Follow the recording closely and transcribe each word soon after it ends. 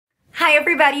Hi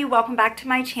everybody, welcome back to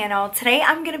my channel. Today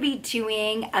I'm going to be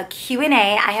doing a Q&A.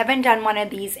 I haven't done one of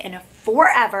these in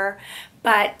forever,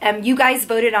 but you guys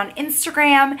voted on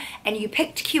Instagram and you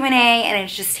picked Q&A and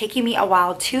it's just taking me a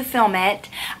while to film it.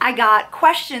 I got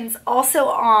questions also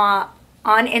on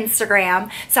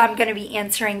Instagram, so I'm going to be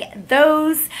answering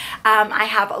those. I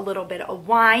have a little bit of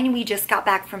wine. We just got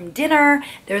back from dinner.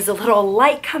 There's a little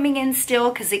light coming in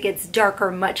still because it gets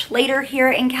darker much later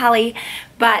here in Cali,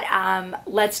 but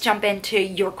let's jump into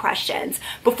your questions.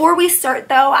 Before we start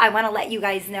though, I want to let you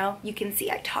guys know, you can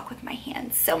see I talk with my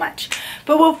hands so much,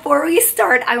 but before we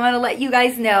start, I want to let you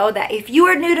guys know that if you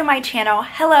are new to my channel,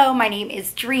 hello, my name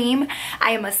is Dream.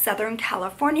 I am a Southern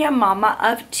California mama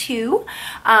of two.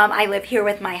 I live here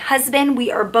with my husband.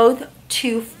 We are both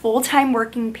two full-time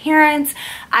working parents.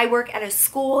 I work at a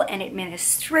school in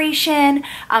administration.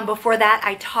 Before that,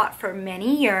 I taught for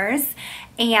many years,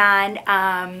 and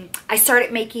I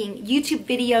started making YouTube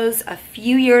videos a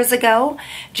few years ago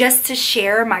just to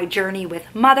share my journey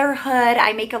with motherhood.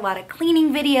 I make a lot of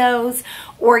cleaning videos,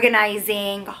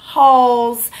 organizing,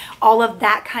 hauls, all of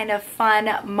that kind of fun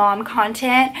mom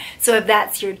content. So if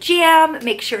that's your jam,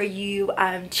 make sure you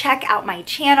check out my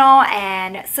channel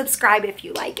and subscribe if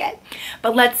you like it.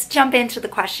 But let's jump into the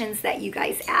questions that you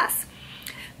guys asked.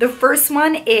 The first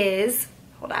one is,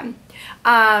 hold on,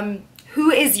 who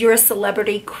is your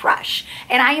celebrity crush?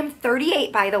 And I am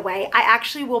 38, by the way. I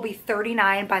actually will be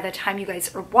 39 by the time you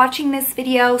guys are watching this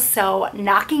video, so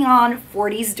knocking on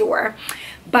 40's door.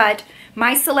 But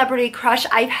my celebrity crush,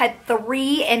 I've had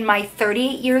 3 in my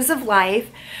 38 years of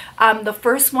life. The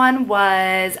first one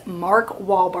was Mark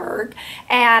Wahlberg,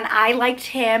 and I liked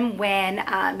him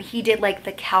when he did like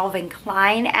the Calvin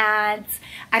Klein ads.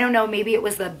 I don't know, maybe it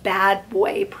was the bad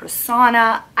boy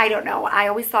persona. I don't know. I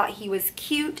always thought he was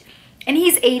cute, and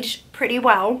he's aged pretty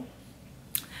well.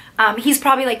 He's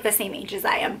probably like the same age as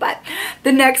I am. But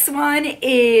the next one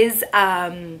is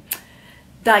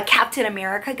the Captain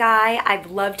America guy.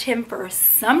 I've loved him for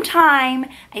some time.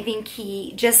 I think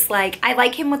he just like, I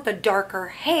like him with the darker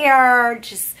hair,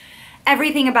 just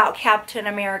everything about Captain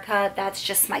America. That's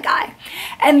just my guy.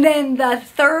 And then the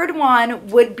third one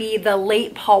would be the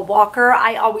late Paul Walker.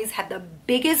 I always had the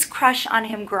biggest crush on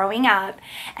him growing up,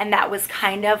 and that was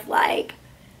kind of like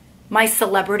my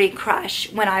celebrity crush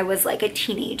when I was like a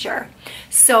teenager.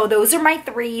 So those are my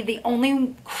 3, the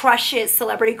only crushes,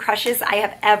 celebrity crushes I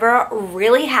have ever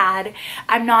really had.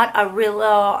 I'm not a real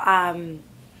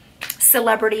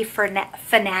celebrity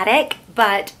fanatic,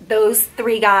 but those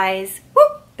 3 guys,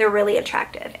 whoop, they're really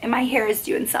attractive. And my hair is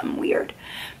doing something weird.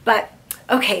 But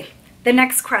okay, the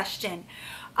next question.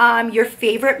 Your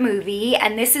favorite movie,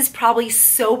 and this is probably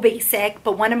so basic,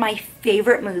 but one of my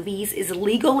favorite movies is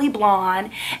Legally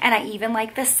Blonde, and I even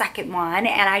like the second one,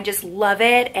 and I just love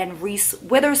it. And Reese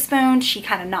Witherspoon, she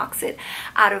kind of knocks it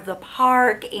out of the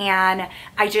park, and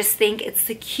I just think it's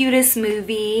the cutest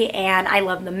movie, and I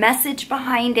love the message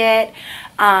behind it,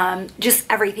 just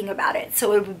everything about it.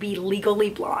 So it would be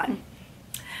Legally Blonde.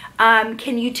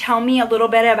 Can you tell me a little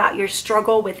bit about your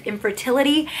struggle with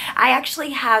infertility? I actually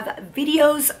have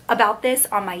videos about this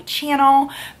on my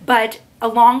channel, but a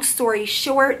long story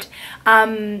short,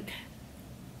 in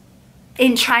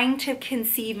trying to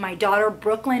conceive my daughter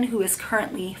Brooklyn, who is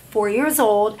currently 4 years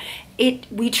old,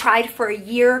 we tried for a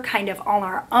year kind of on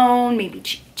our own, maybe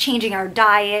changing our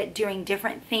diet, doing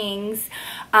different things.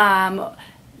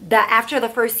 After the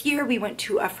first year, we went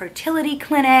to a fertility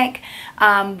clinic.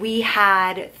 We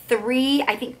had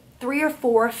I think 3 or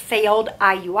 4 failed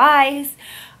IUIs.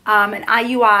 An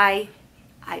IUI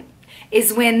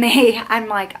is when I'm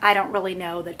like, I don't really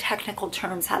know the technical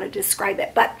terms how to describe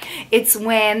it, but it's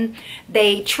when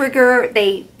they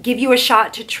give you a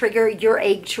shot to trigger your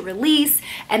egg to release,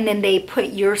 and then they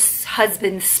put your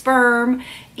husband's sperm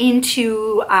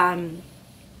into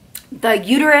the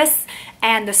uterus,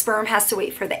 and the sperm has to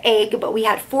wait for the egg. But we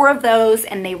had 4 of those,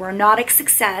 and they were not a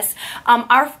success.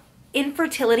 Our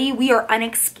infertility, we are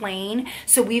unexplained,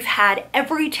 so we've had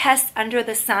every test under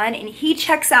the sun, and he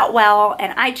checks out well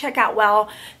and I check out well,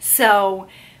 so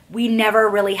we never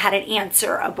really had an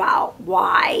answer about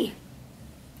why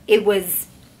it was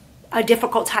a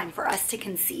difficult time for us to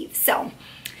conceive. So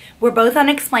we're both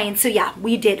unexplained. So yeah,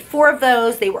 we did 4 of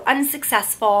those. They were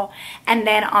unsuccessful. And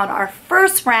then on our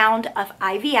first round of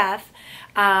IVF,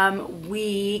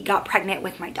 we got pregnant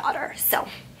with my daughter. So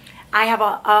I have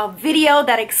a video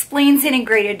that explains it in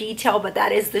greater detail, but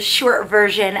that is the short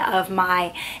version of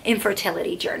my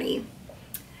infertility journey.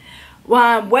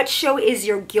 What show is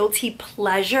your guilty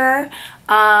pleasure?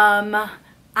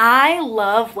 I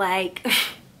love like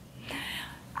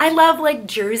I love like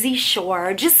Jersey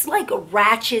Shore, just like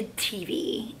ratchet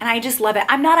TV, and I just love it.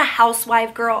 I'm not a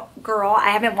housewife girl.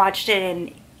 I haven't watched it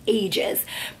in ages,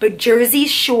 but Jersey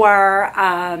Shore,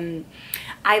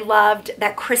 I loved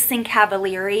that Kristen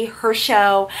Cavallari, her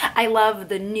show. I love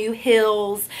the New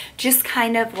Hills, just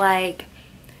kind of like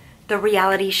the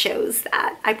reality shows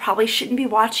that I probably shouldn't be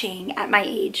watching at my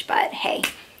age, but hey,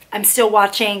 I'm still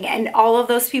watching, and all of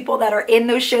those people that are in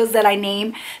those shows that I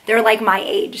name, they're like my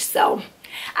age, so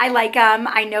I like them.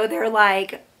 I know they're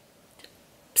like,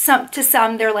 to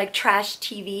some they're like trash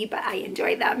TV, but I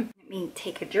enjoy them. Let me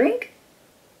take a drink.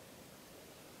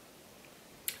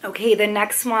 Okay, the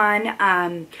next one,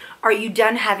 are you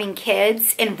done having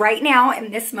kids? And right now,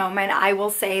 in this moment, I will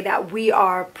say that we're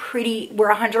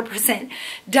 100%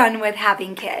 done with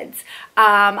having kids.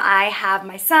 I have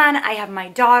my son, I have my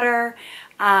daughter.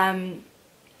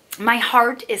 My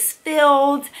heart is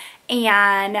filled,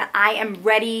 and I am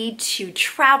ready to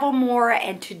travel more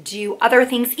and to do other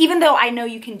things, even though I know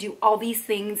you can do all these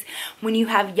things when you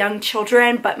have young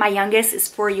children, but my youngest is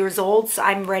 4 years old, so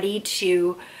I'm ready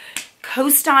to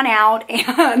coast on out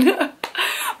and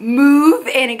move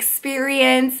and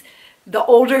experience the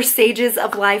older stages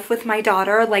of life with my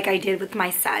daughter like I did with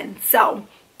my son. So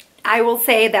I will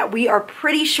say that we are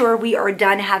pretty sure we are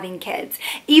done having kids.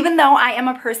 Even though I am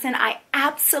a person, I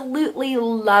absolutely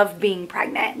love being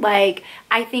pregnant. Like,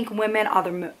 I think women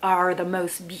are the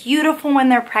most beautiful when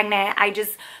they're pregnant. I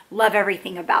just love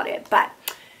everything about it, but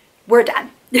we're done.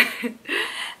 The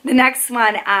next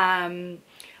one,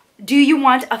 do you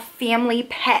want a family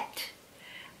pet?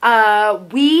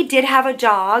 We did have a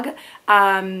dog.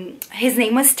 His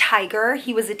name was Tiger.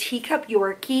 He was a teacup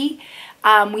Yorkie.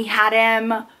 We had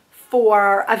him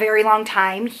for a very long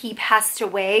time. He passed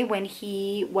away when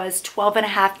he was 12 and a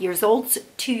half years old,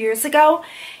 2 years ago.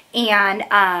 And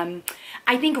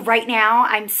I think right now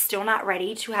I'm still not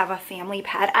ready to have a family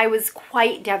pet. I was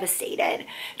quite devastated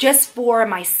just for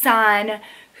my son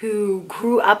who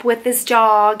grew up with this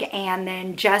dog, and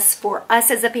then just for us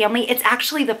as a family. It's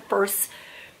actually the first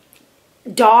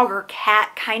dog or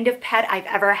cat kind of pet I've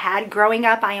ever had. Growing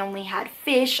up, I only had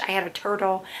fish, I had a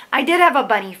turtle. I did have a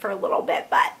bunny for a little bit,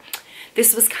 but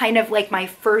this was kind of like my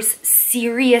first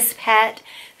serious pet.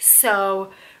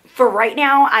 So for right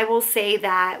now, I will say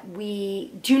that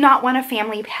we do not want a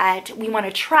family pet. We want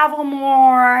to travel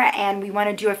more and we want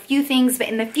to do a few things, but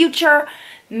in the future,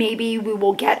 maybe we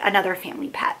will get another family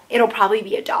pet. It'll probably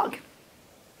be a dog.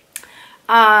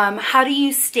 How do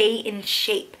you stay in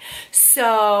shape?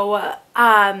 So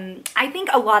I think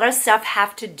a lot of stuff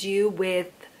have to do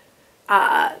with,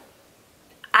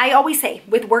 I always say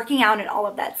with working out and all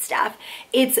of that stuff,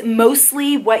 it's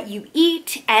mostly what you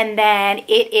eat, and then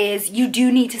you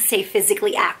do need to stay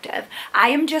physically active. I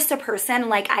am just a person,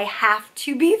 like, I have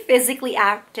to be physically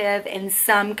active in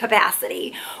some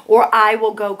capacity or I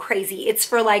will go crazy. It's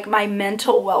for like my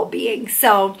mental well-being.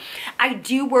 So I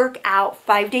do work out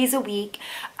 5 days a week.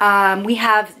 We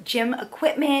have gym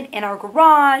equipment in our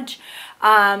garage.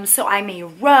 So I may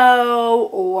row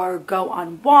or go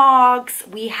on walks.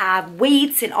 We have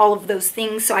weights and all of those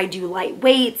things, so I do light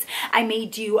weights. I may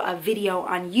do a video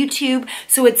on YouTube,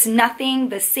 so it's nothing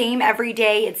the same every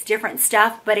day. It's different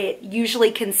stuff, but it usually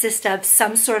consists of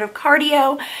some sort of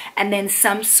cardio and then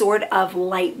some sort of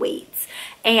light weights.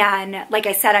 And like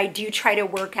I said, I do try to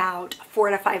work out 4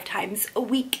 to 5 times a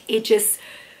week. It just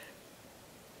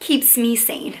keeps me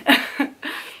sane.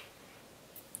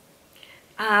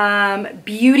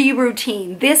 Beauty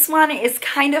routine. This one is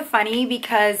kind of funny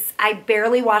because I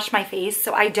barely wash my face,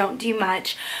 so I don't do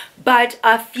much, but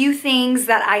a few things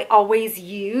that I always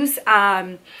use.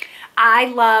 I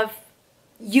love,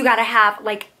 you gotta have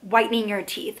like whitening your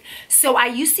teeth. So I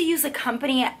used to use a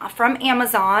company from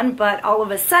Amazon, but all of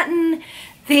a sudden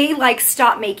they like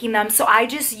stopped making them. So I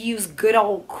just use good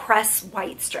old Crest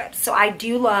white strips. So I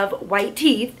do love white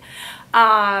teeth.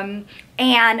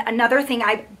 And another thing,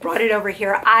 I brought it over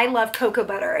here, I love cocoa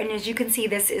butter, and as you can see,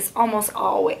 this is almost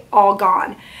all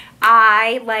gone.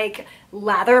 I like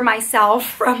lather myself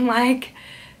from like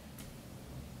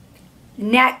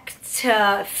neck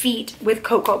to feet with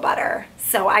cocoa butter.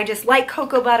 So I just like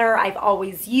cocoa butter. I've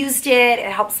always used it.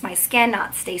 It helps my skin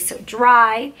not stay so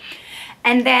dry.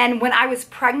 And then when I was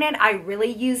pregnant, I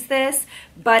really used this,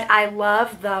 but I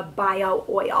love the bio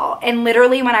oil. And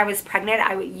literally when I was pregnant,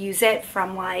 I would use it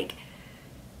from like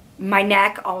my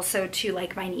neck also to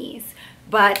like my knees.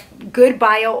 But good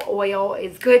bio oil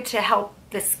is good to help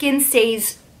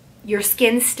your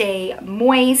skin stay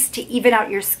moist, to even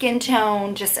out your skin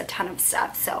tone, just a ton of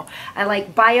stuff. So I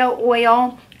like bio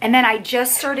oil. And then I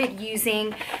just started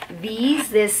using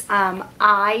this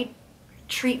eye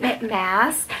treatment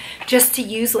mask just to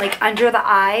use like under the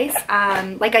eyes.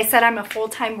 Like I said, I'm a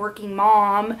full-time working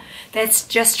mom that's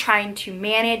just trying to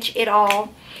manage it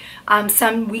all.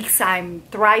 Some weeks I'm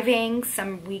thriving,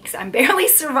 some weeks I'm barely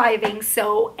surviving,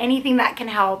 so anything that can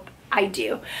help, I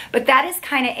do. But that is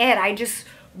kind of it. I just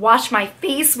wash my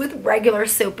face with regular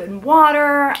soap and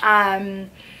water, and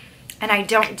I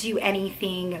don't do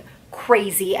anything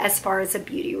crazy as far as a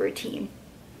beauty routine.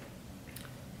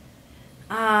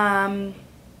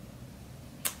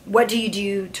 What do you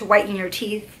do to whiten your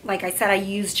teeth? Like I said, I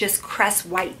use just Crest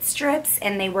white strips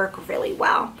and they work really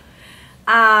well.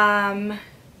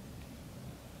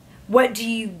 What do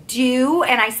you do?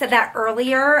 And I said that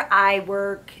earlier, I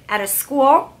work at a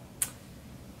school.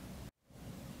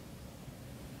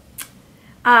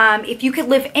 If you could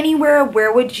live anywhere,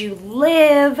 where would you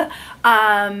live?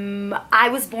 I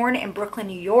was born in Brooklyn,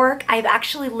 New York. I've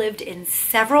actually lived in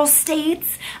several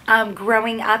states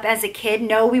growing up as a kid.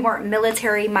 No, we weren't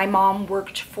military. My mom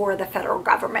worked for the federal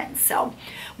government, so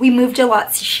we moved a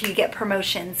lot so she could get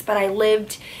promotions. But I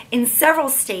lived in several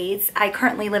states. I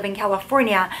currently live in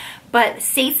California, but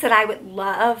states that I would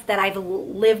love, that I've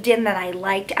lived in, that I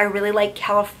liked, I really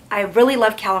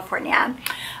love California.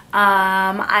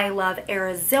 I love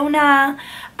Arizona.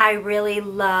 I really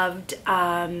loved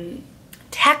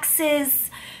Texas.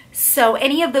 So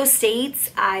any of those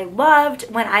states I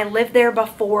loved when I lived there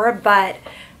before, but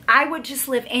I would just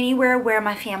live anywhere where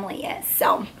my family is.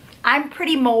 So I'm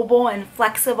pretty mobile and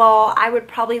flexible. I would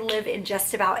probably live in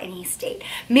just about any state.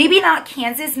 Maybe not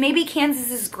Kansas. Maybe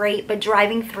Kansas is great, but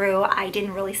driving through, I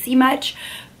didn't really see much.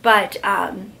 But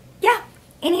yeah,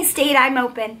 any state, I'm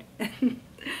open.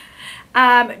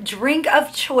 Drink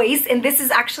of choice, and this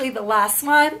is actually the last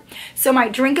one. So my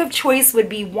drink of choice would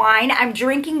be wine. I'm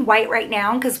drinking white right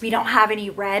now because we don't have any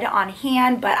red on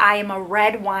hand, but I am a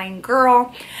red wine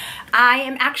girl. I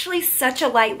am actually such a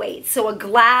lightweight, so a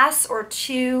glass or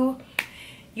two,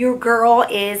 your girl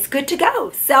is good to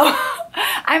go. So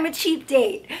I'm a cheap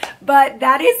date, but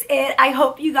that is it. I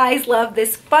hope you guys love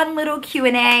this fun little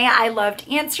Q&A. I loved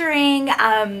answering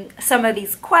some of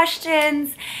these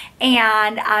questions,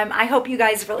 and I hope you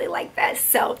guys really like this.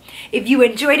 So if you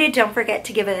enjoyed it, don't forget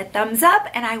to give it a thumbs up,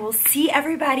 and I will see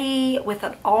everybody with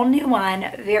an all new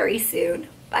one very soon.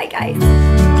 Bye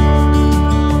guys.